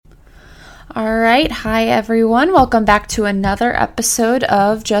All right. Hi, everyone. Welcome back to another episode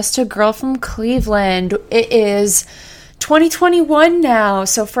of Just a Girl from Cleveland. It is 2021 now,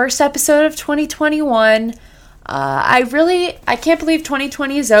 so first episode of 2021. I can't believe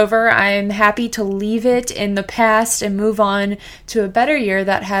 2020 is over. I'm happy to leave it in the past and move on to a better year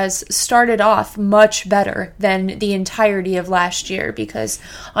that has started off much better than the entirety of last year, because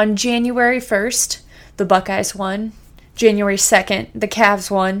on January 1st, the Buckeyes won. January 2nd, the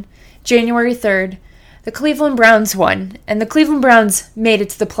Cavs won. January 3rd, the Cleveland Browns won, and the Cleveland Browns made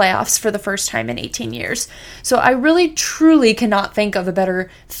it to the playoffs for the first time in 18 years. So I really, truly cannot think of a better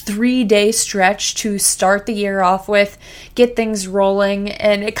 3-day stretch to start the year off with, get things rolling,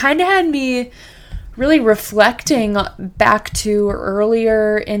 and it kind of had me really reflecting back to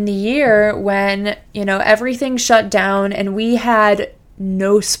earlier in the year when, everything shut down and we had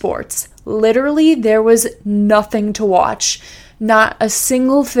no sports. Literally, there was nothing to watch. Not a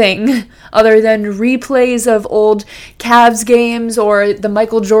single thing other than replays of old Cavs games or the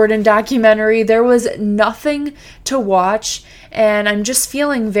Michael Jordan documentary. There was nothing to watch, and I'm just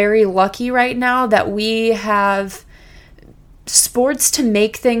feeling very lucky right now that we have sports to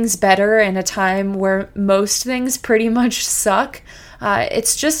make things better in a time where most things pretty much suck.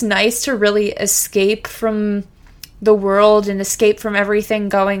 It's just nice to really escape from the world and escape from everything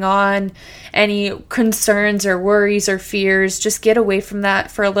going on, any concerns or worries or fears. Just get away from that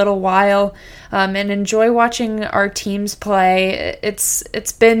for a little while and enjoy watching our teams play.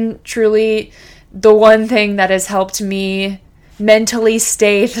 It's been truly the one thing that has helped me mentally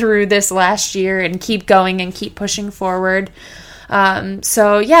stay through this last year and keep going and keep pushing forward.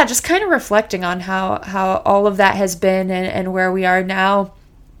 Just kind of reflecting on how all of that has been and where we are now.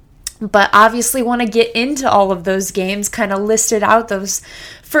 But obviously want to get into all of those games, kind of listed out those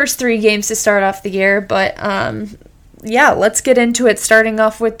first 3 games to start off the year. But let's get into it, starting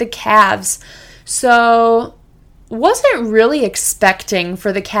off with the Cavs. So wasn't really expecting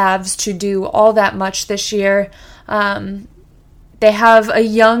for the Cavs to do all that much this year. They have a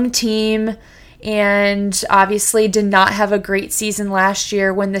young team and obviously did not have a great season last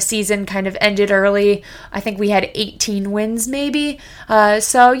year when the season kind of ended early. I think we had 18 wins maybe.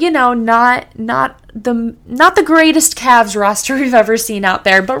 Not the greatest Cavs roster we've ever seen out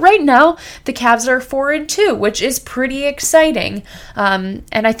there. But right now, the Cavs are 4-2, which is pretty exciting. And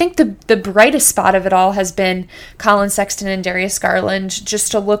I think the brightest spot of it all has been Collin Sexton and Darius Garland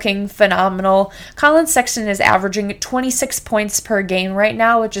just looking phenomenal. Collin Sexton is averaging 26 points per game right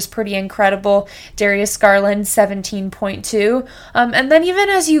now, which is pretty incredible. Darius Garland, 17.2. And then even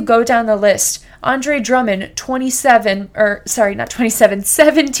as you go down the list, Andre Drummond,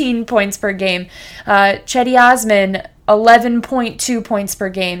 17 points per game. Cedi Osman, 11.2 points per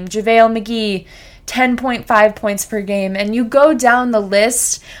game. JaVale McGee, 10.5 points per game. And you go down the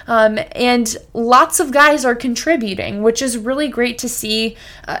list, and lots of guys are contributing, which is really great to see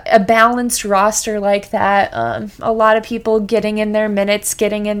a balanced roster like that. A lot of people getting in their minutes,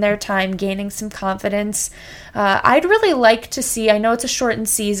 getting in their time, gaining some confidence. I'd really like to see, I know it's a shortened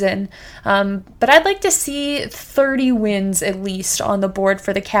season, but I'd like to see 30 wins at least on the board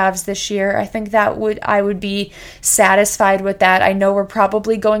for the Cavs this year. I think I would be satisfied with that. I know we're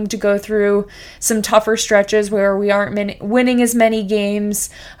probably going to go through some tougher stretches where we aren't winning as many games.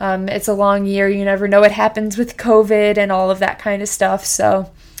 It's a long year. You never know what happens with COVID and all of that kind of stuff.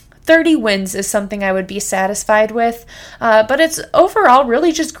 So 30 wins is something I would be satisfied with. But it's overall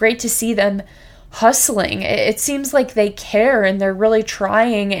really just great to see them hustling. It seems like they care and they're really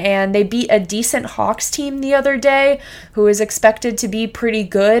trying, and they beat a decent Hawks team the other day who is expected to be pretty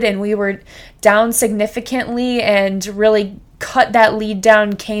good, and we were down significantly and really cut that lead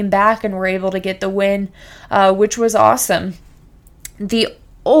down, came back, and were able to get the win, which was awesome. The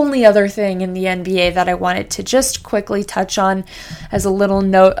only other thing in the NBA that I wanted to just quickly touch on as a little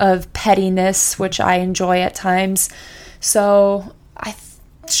note of pettiness, which I enjoy at times. So I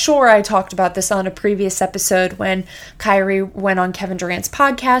talked about this on a previous episode when Kyrie went on Kevin Durant's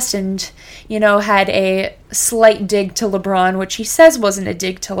podcast and, had a slight dig to LeBron, which he says wasn't a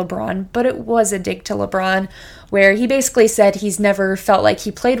dig to LeBron, but it was a dig to LeBron, where he basically said he's never felt like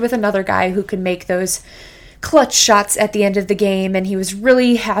he played with another guy who could make those clutch shots at the end of the game, and he was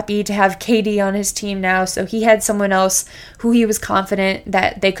really happy to have KD on his team now, so he had someone else who he was confident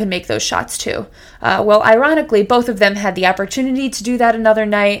that they could make those shots too. Ironically, both of them had the opportunity to do that another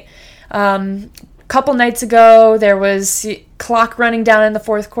night. Couple nights ago, there was clock running down in the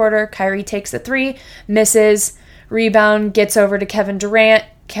fourth quarter. Kyrie takes a 3, misses, rebound, gets over to Kevin Durant.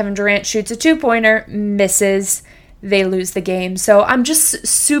 Kevin Durant shoots a 2-pointer, misses. they lose the game. So I'm just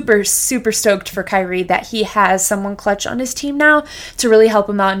super, super stoked for Kyrie that he has someone clutch on his team now to really help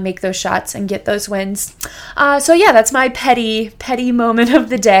him out and make those shots and get those wins. So yeah, that's my petty moment of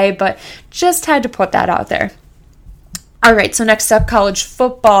the day, but just had to put that out there. All right, so next up, college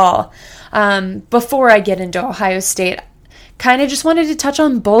football. Before I get into Ohio State, kind of just wanted to touch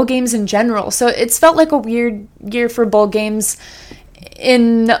on bowl games in general. So it's felt like a weird year for bowl games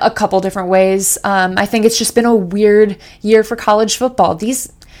in a couple different ways. I think it's just been a weird year for college football.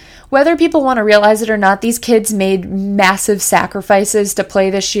 Whether people want to realize it or not, these kids made massive sacrifices to play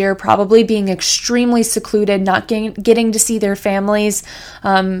this year, probably being extremely secluded, not getting to see their families,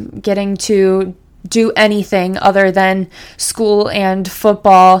 getting to do anything other than school and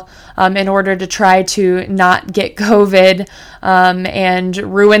football in order to try to not get COVID and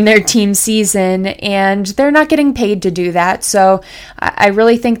ruin their team season, and they're not getting paid to do that. So I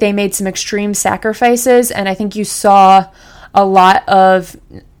really think they made some extreme sacrifices, and I think you saw a lot of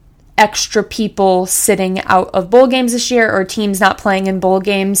extra people sitting out of bowl games this year, or teams not playing in bowl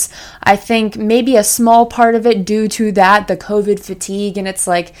games. I think maybe a small part of it due to that, the COVID fatigue, and it's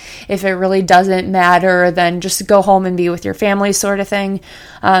like, if it really doesn't matter, then just go home and be with your family sort of thing.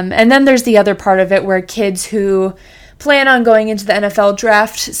 And then there's the other part of it where kids who plan on going into the NFL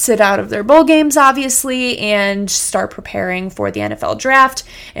draft sit out of their bowl games, obviously, and start preparing for the NFL draft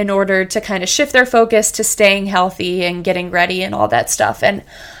in order to kind of shift their focus to staying healthy and getting ready and all that stuff. And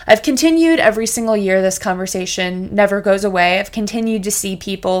I've continued every single year, this conversation never goes away. I've continued to see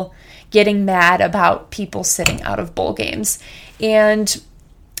people getting mad about people sitting out of bowl games. And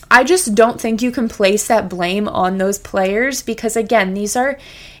I just don't think you can place that blame on those players because, again, these are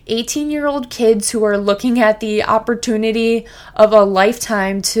 18-year-old kids who are looking at the opportunity of a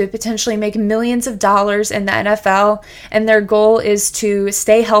lifetime to potentially make millions of dollars in the NFL, and their goal is to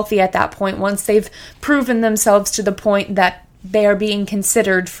stay healthy at that point once they've proven themselves to the point that they are being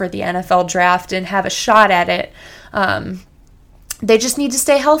considered for the NFL draft and have a shot at it. They just need to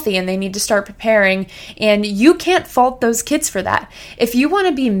stay healthy and they need to start preparing, and you can't fault those kids for that. If you want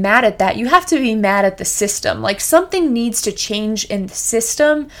to be mad at that, you have to be mad at the system. Like, something needs to change in the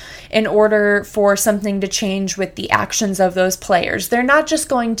system in order for something to change with the actions of those players. They're not just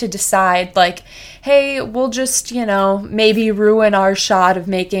going to decide like, hey, we'll just, maybe ruin our shot of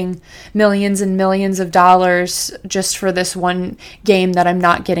making millions and millions of dollars just for this one game that I'm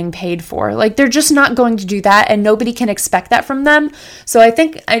not getting paid for. Like, they're just not going to do that, and nobody can expect that from them. So I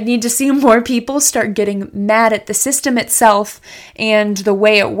think I need to see more people start getting mad at the system itself and the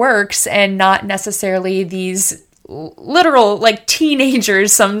way it works, and not necessarily these literal like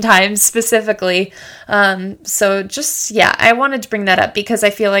teenagers sometimes specifically. So just, yeah, I wanted to bring that up because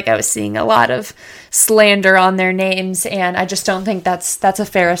I feel like I was seeing a lot of slander on their names, and I just don't think that's a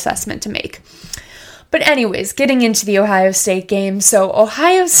fair assessment to make. But anyways, getting into the Ohio State game. So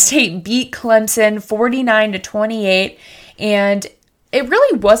Ohio State beat Clemson 49-28, and it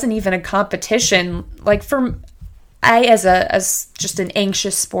really wasn't even a competition. Like, I as just an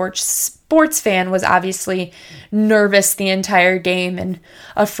anxious sports fan was obviously nervous the entire game and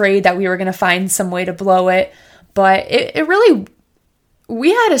afraid that we were going to find some way to blow it. But it really,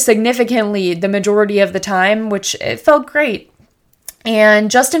 we had a significant lead the majority of the time, which it felt great. And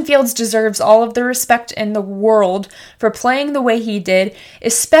Justin Fields deserves all of the respect in the world for playing the way he did,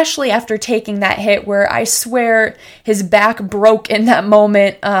 especially after taking that hit where I swear his back broke in that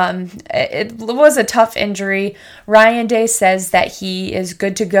moment. It was a tough injury. Ryan Day says that he is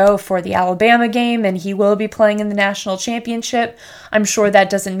good to go for the Alabama game and he will be playing in the national championship. I'm sure that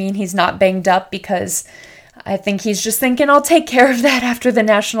doesn't mean he's not banged up, because I think he's just thinking, I'll take care of that after the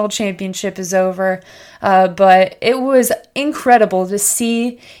national championship is over. But it was incredible to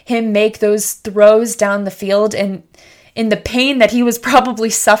see him make those throws down the field, and in the pain that he was probably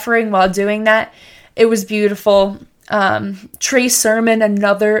suffering while doing that. It was beautiful. Trey Sermon,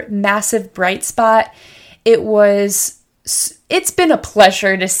 another massive bright spot. It's been a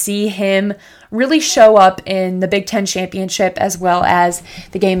pleasure to see him really show up in the Big Ten championship as well as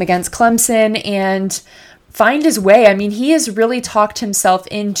the game against Clemson and find his way. I mean, he has really talked himself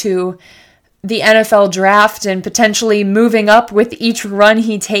into the NFL draft and potentially moving up with each run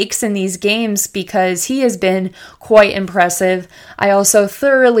he takes in these games, because he has been quite impressive. I also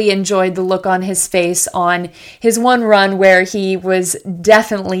thoroughly enjoyed the look on his face on his one run where he was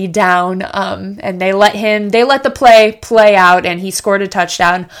definitely down, and they let the play out, and he scored a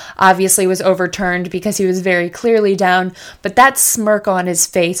touchdown. Obviously was overturned because he was very clearly down, but that smirk on his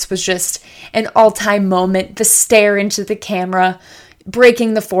face was just an all-time moment. The stare into the camera,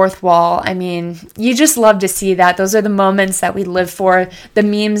 breaking the fourth wall. I mean, you just love to see that. Those are the moments that we live for, the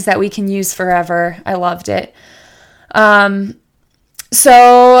memes that we can use forever. I loved it. So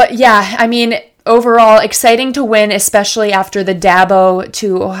yeah, I mean, overall, exciting to win, especially after the Dabo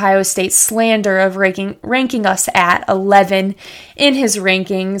to Ohio State slander of ranking us at 11 in his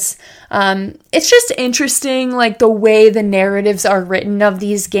rankings. It's just interesting, like, the way the narratives are written of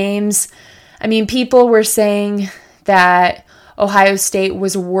these games. I mean, people were saying that Ohio State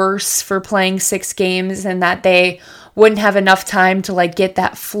was worse for playing 6 games and that they wouldn't have enough time to, like, get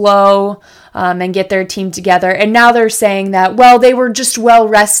that flow and get their team together. And now they're saying that, well, they were just well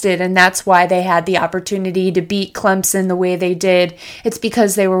rested and that's why they had the opportunity to beat Clemson the way they did. It's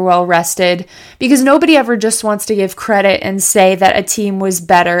because they were well rested. Because nobody ever just wants to give credit and say that a team was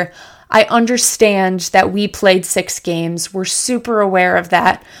better. I understand that we played 6 games. We're super aware of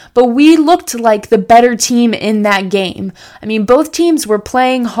that. But we looked like the better team in that game. I mean, both teams were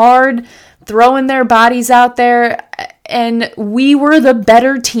playing hard, throwing their bodies out there, and we were the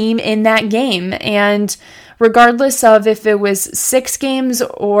better team in that game. And regardless of if it was 6 games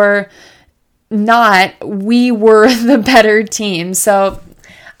or not, we were the better team. So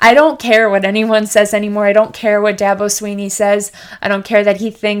I don't care what anyone says anymore. I don't care what Dabo Swinney says. I don't care that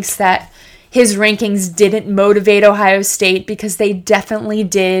he thinks that his rankings didn't motivate Ohio State, because they definitely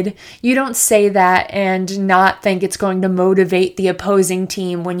did. You don't say that and not think it's going to motivate the opposing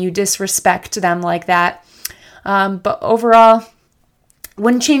team when you disrespect them like that. But overall,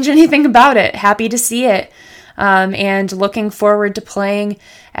 wouldn't change anything about it. Happy to see it. And looking forward to playing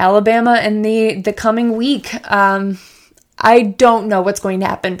Alabama in the coming week. I don't know what's going to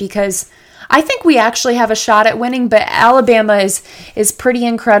happen, because I think we actually have a shot at winning, but Alabama is pretty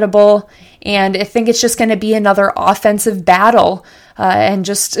incredible, and I think it's just going to be another offensive battle, and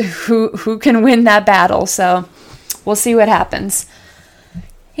just who can win that battle. So we'll see what happens.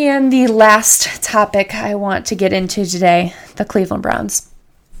 And the last topic I want to get into today, the Cleveland Browns.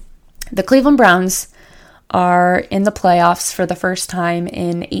 The Cleveland Browns are in the playoffs for the first time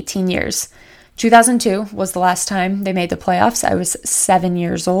in 18 years. 2002 was the last time they made the playoffs. I was 7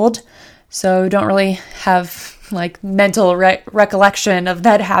 years old, so don't really have like mental recollection of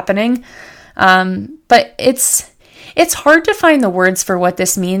that happening. But it's hard to find the words for what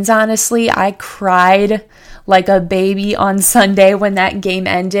this means, honestly. I cried like a baby on Sunday when that game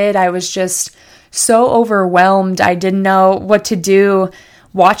ended. I was just so overwhelmed. I didn't know what to do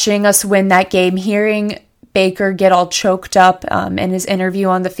watching us win that game, hearing Baker get all choked up in his interview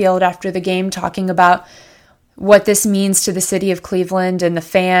on the field after the game, talking about what this means to the city of Cleveland and the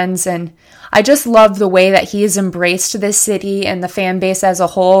fans. And I just love the way that he has embraced this city and the fan base as a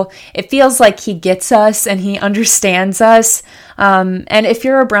whole. It feels like he gets us and he understands us. And if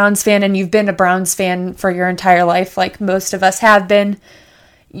you're a Browns fan and you've been a Browns fan for your entire life, like most of us have been,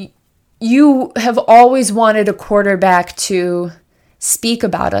 you have always wanted a quarterback to speak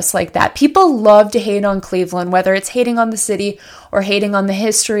about us like that. People love to hate on Cleveland, whether it's hating on the city or hating on the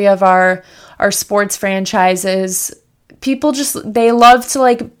history of our sports franchises. People they love to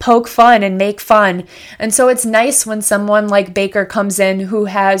like poke fun and make fun. And so it's nice when someone like Baker comes in who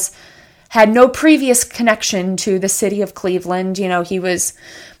has had no previous connection to the city of Cleveland. You know, he was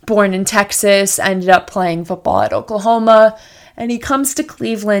born in Texas, ended up playing football at Oklahoma, and he comes to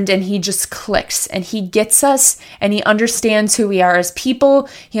Cleveland and he just clicks and he gets us and he understands who we are as people.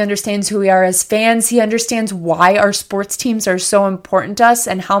 He understands who we are as fans. He understands why our sports teams are so important to us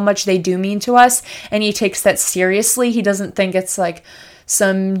and how much they do mean to us. And he takes that seriously. He doesn't think it's like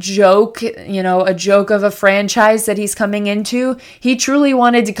some joke, you know, a joke of a franchise that he's coming into. He truly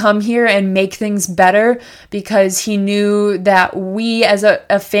wanted to come here and make things better because he knew that we as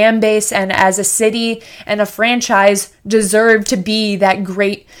a fan base and as a city and a franchise deserve to be that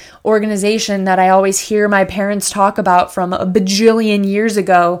great organization that I always hear my parents talk about from a bajillion years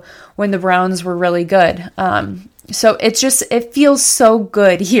ago when the Browns were really good. So it feels so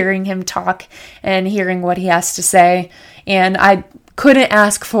good hearing him talk and hearing what he has to say. And I couldn't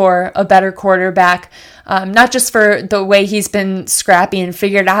ask for a better quarterback, not just for the way he's been scrappy and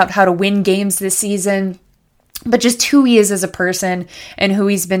figured out how to win games this season, but just who he is as a person and who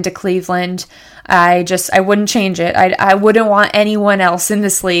he's been to Cleveland. I wouldn't change it. I wouldn't want anyone else in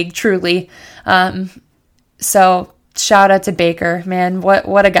this league, truly. So shout out to Baker, man.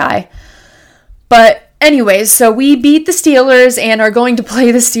 What a guy. But anyways, so we beat the Steelers and are going to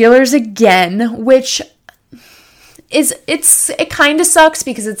play the Steelers again, which it kind of sucks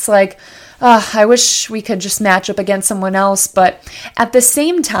because it's like, I wish we could just match up against someone else. But at the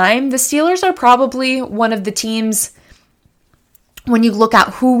same time, the Steelers are probably one of the teams, when you look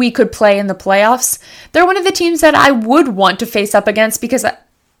at who we could play in the playoffs, they're one of the teams that I would want to face up against because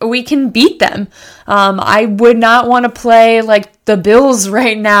we can beat them. I would not want to play like the Bills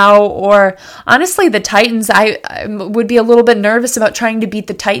right now, or honestly the Titans. I would be a little bit nervous about trying to beat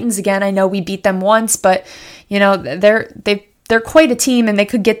the Titans again. I know we beat them once, but they're quite a team, and they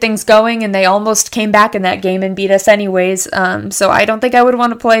could get things going, and they almost came back in that game and beat us anyways. So I don't think I would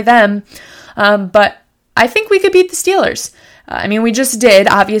want to play them. But I think we could beat the Steelers. We just did.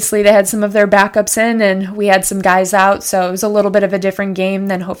 Obviously, they had some of their backups in, and we had some guys out, so it was a little bit of a different game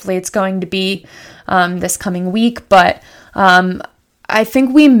than hopefully it's going to be this coming week. But I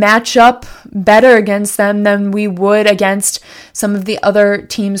think we match up better against them than we would against some of the other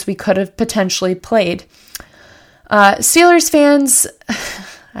teams we could have potentially played. Steelers fans,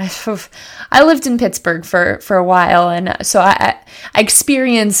 I lived in Pittsburgh for a while, and so I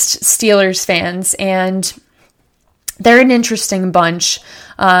experienced Steelers fans, and they're an interesting bunch.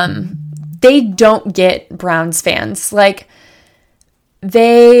 They don't get Browns fans. Like,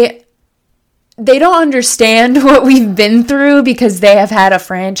 they don't understand what we've been through because they have had a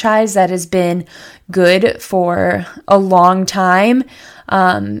franchise that has been good for a long time.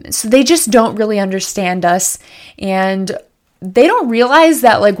 So they just don't really understand us, and they don't realize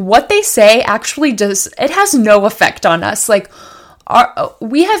that like what they say actually it has no effect on us. Like,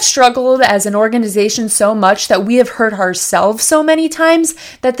 we have struggled as an organization so much that we have hurt ourselves so many times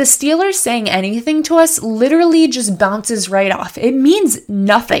that the Steelers saying anything to us literally just bounces right off. It means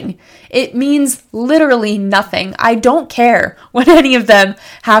nothing. It means literally nothing. I don't care what any of them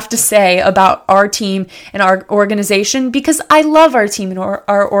have to say about our team and our organization, because I love our team and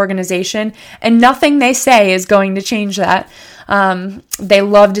our organization, and nothing they say is going to change that. They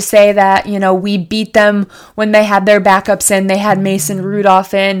love to say that, we beat them when they had their backups in. They had Mason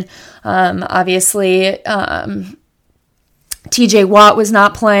Rudolph in. Obviously, TJ Watt was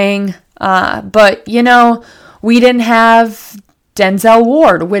not playing. But, we didn't have Denzel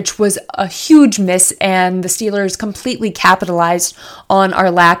Ward, which was a huge miss, and the Steelers completely capitalized on our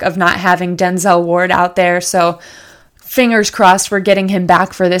lack of not having Denzel Ward out there. So fingers crossed we're getting him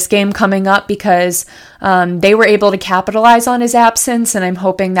back for this game coming up, because they were able to capitalize on his absence, and I'm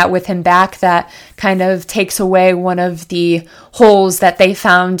hoping that with him back, that kind of takes away one of the holes that they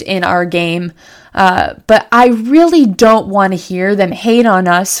found in our game. But I really don't want to hear them hate on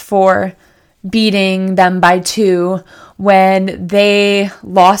us for beating them by 2 when they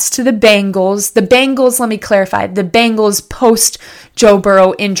lost to the Bengals. The Bengals, let me clarify, the Bengals post Joe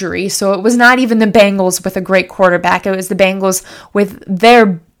Burrow injury. So it was not even the Bengals with a great quarterback. It was the Bengals with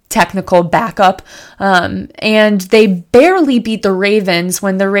their technical backup. And they barely beat the Ravens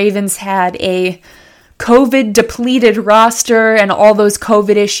when the Ravens had a COVID depleted roster and all those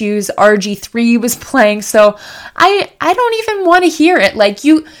COVID issues. RG3 was playing. So I don't even want to hear it. Like,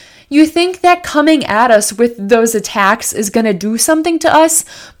 you think that coming at us with those attacks is going to do something to us,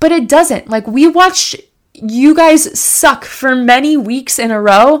 but it doesn't. Like, we watched you guys suck for many weeks in a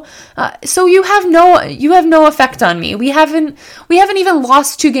row, so you have no effect on me. We haven't even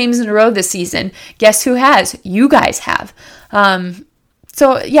lost 2 games in a row this season. Guess who has? You guys have.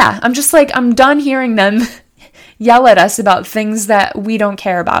 So yeah, I'm just like, I'm done hearing them yell at us about things that we don't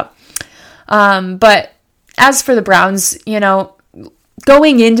care about. But as for the Browns,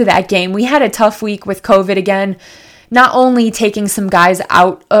 going into that game, we had a tough week with COVID again, not only taking some guys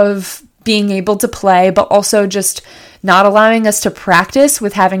out of being able to play, but also just not allowing us to practice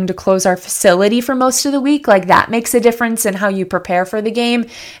with having to close our facility for most of the week. Like, that makes a difference in how you prepare for the game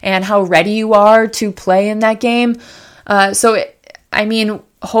and how ready you are to play in that game.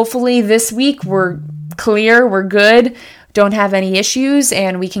 Hopefully this week we're clear, we're good, don't have any issues,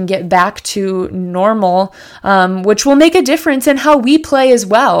 and we can get back to normal, which will make a difference in how we play as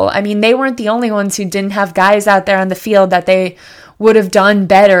well. I mean, they weren't the only ones who didn't have guys out there on the field that they would have done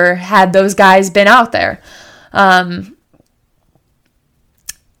better had those guys been out there. The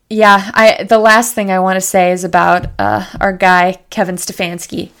last thing I want to say is about our guy, Kevin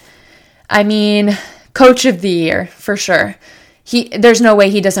Stefanski. I mean, coach of the year, for sure. There's no way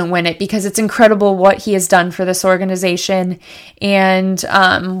he doesn't win it, because it's incredible what he has done for this organization. And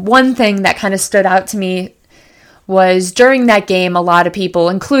one thing that kind of stood out to me was during that game, a lot of people,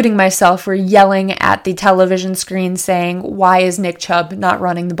 including myself, were yelling at the television screen saying, why is Nick Chubb not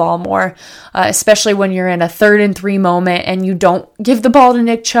running the ball more? Especially when you're in a 3rd and 3 moment and you don't give the ball to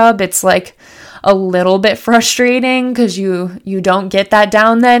Nick Chubb. It's like a little bit frustrating, because you don't get that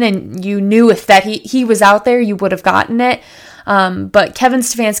down then, and you knew if that he was out there, you would have gotten it. But Kevin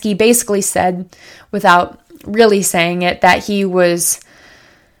Stefanski basically said, without really saying it, that he was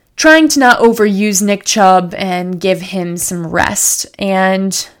trying to not overuse Nick Chubb and give him some rest.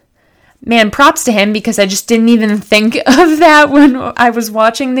 And man, props to him, because I just didn't even think of that when I was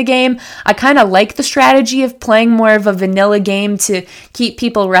watching the game. I kind of like the strategy of playing more of a vanilla game to keep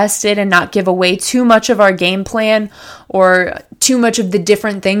people rested and not give away too much of our game plan or too much of the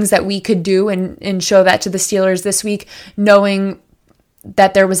different things that we could do and show that to the Steelers this week, knowing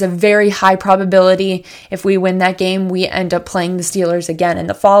that there was a very high probability if we win that game, we end up playing the Steelers again in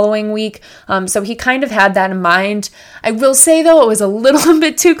the following week. So he kind of had that in mind. I will say, though, it was a little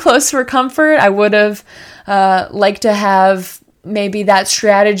bit too close for comfort. I would have liked to have maybe that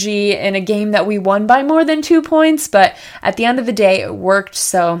strategy in a game that we won by more than 2 points, but at the end of the day, it worked.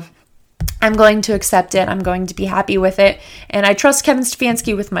 So I'm going to accept it. I'm going to be happy with it. And I trust Kevin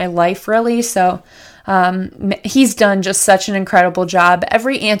Stefanski with my life, really. So he's done just such an incredible job.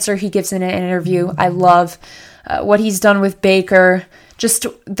 Every answer he gives in an interview, I love what he's done with Baker, just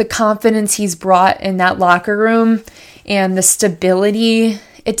the confidence he's brought in that locker room and the stability.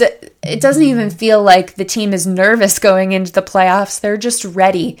 It doesn't even feel like the team is nervous going into the playoffs. They're just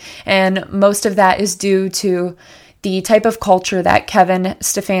ready. And most of that is due to the type of culture that Kevin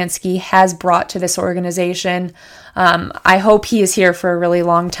Stefanski has brought to this organization. I hope he is here for a really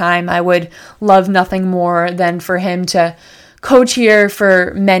long time. I would love nothing more than for him to coach here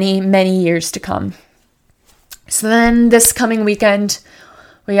for many, many years to come. So then this coming weekend,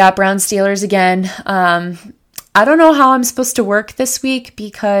 we got Browns Steelers again. I don't know how I'm supposed to work this week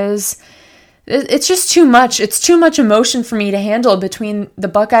because it's just too much. It's too much emotion for me to handle between the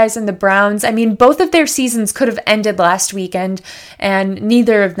Buckeyes and the Browns. I mean, both of their seasons could have ended last weekend, and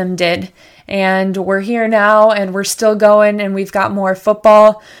neither of them did. And we're here now, and we're still going, and we've got more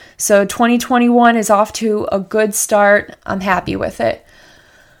football. So 2021 is off to a good start. I'm happy with it.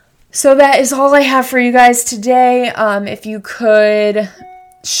 So that is all I have for you guys today. If you could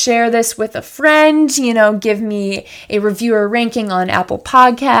share this with a friend, give me a review or ranking on Apple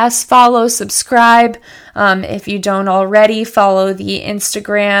Podcasts, follow, subscribe. If you don't already, follow the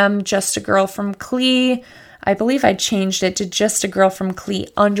Instagram, Just a Girl from Clee. I believe I changed it to Just a Girl from Clee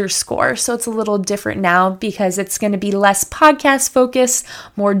 _ so it's a little different now because it's going to be less podcast focused,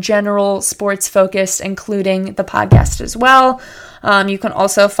 more general sports focused, including the podcast as well. You can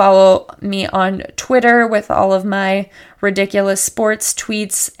also follow me on Twitter with all of my ridiculous sports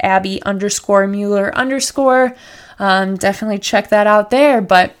tweets, Abby _Mueller _. Definitely check that out there.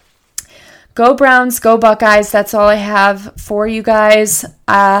 But go Browns, go Buckeyes. That's all I have for you guys.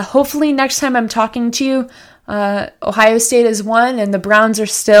 Hopefully next time I'm talking to you, Ohio State has won and the Browns are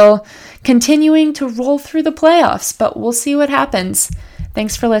still continuing to roll through the playoffs. But we'll see what happens.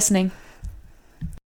 Thanks for listening.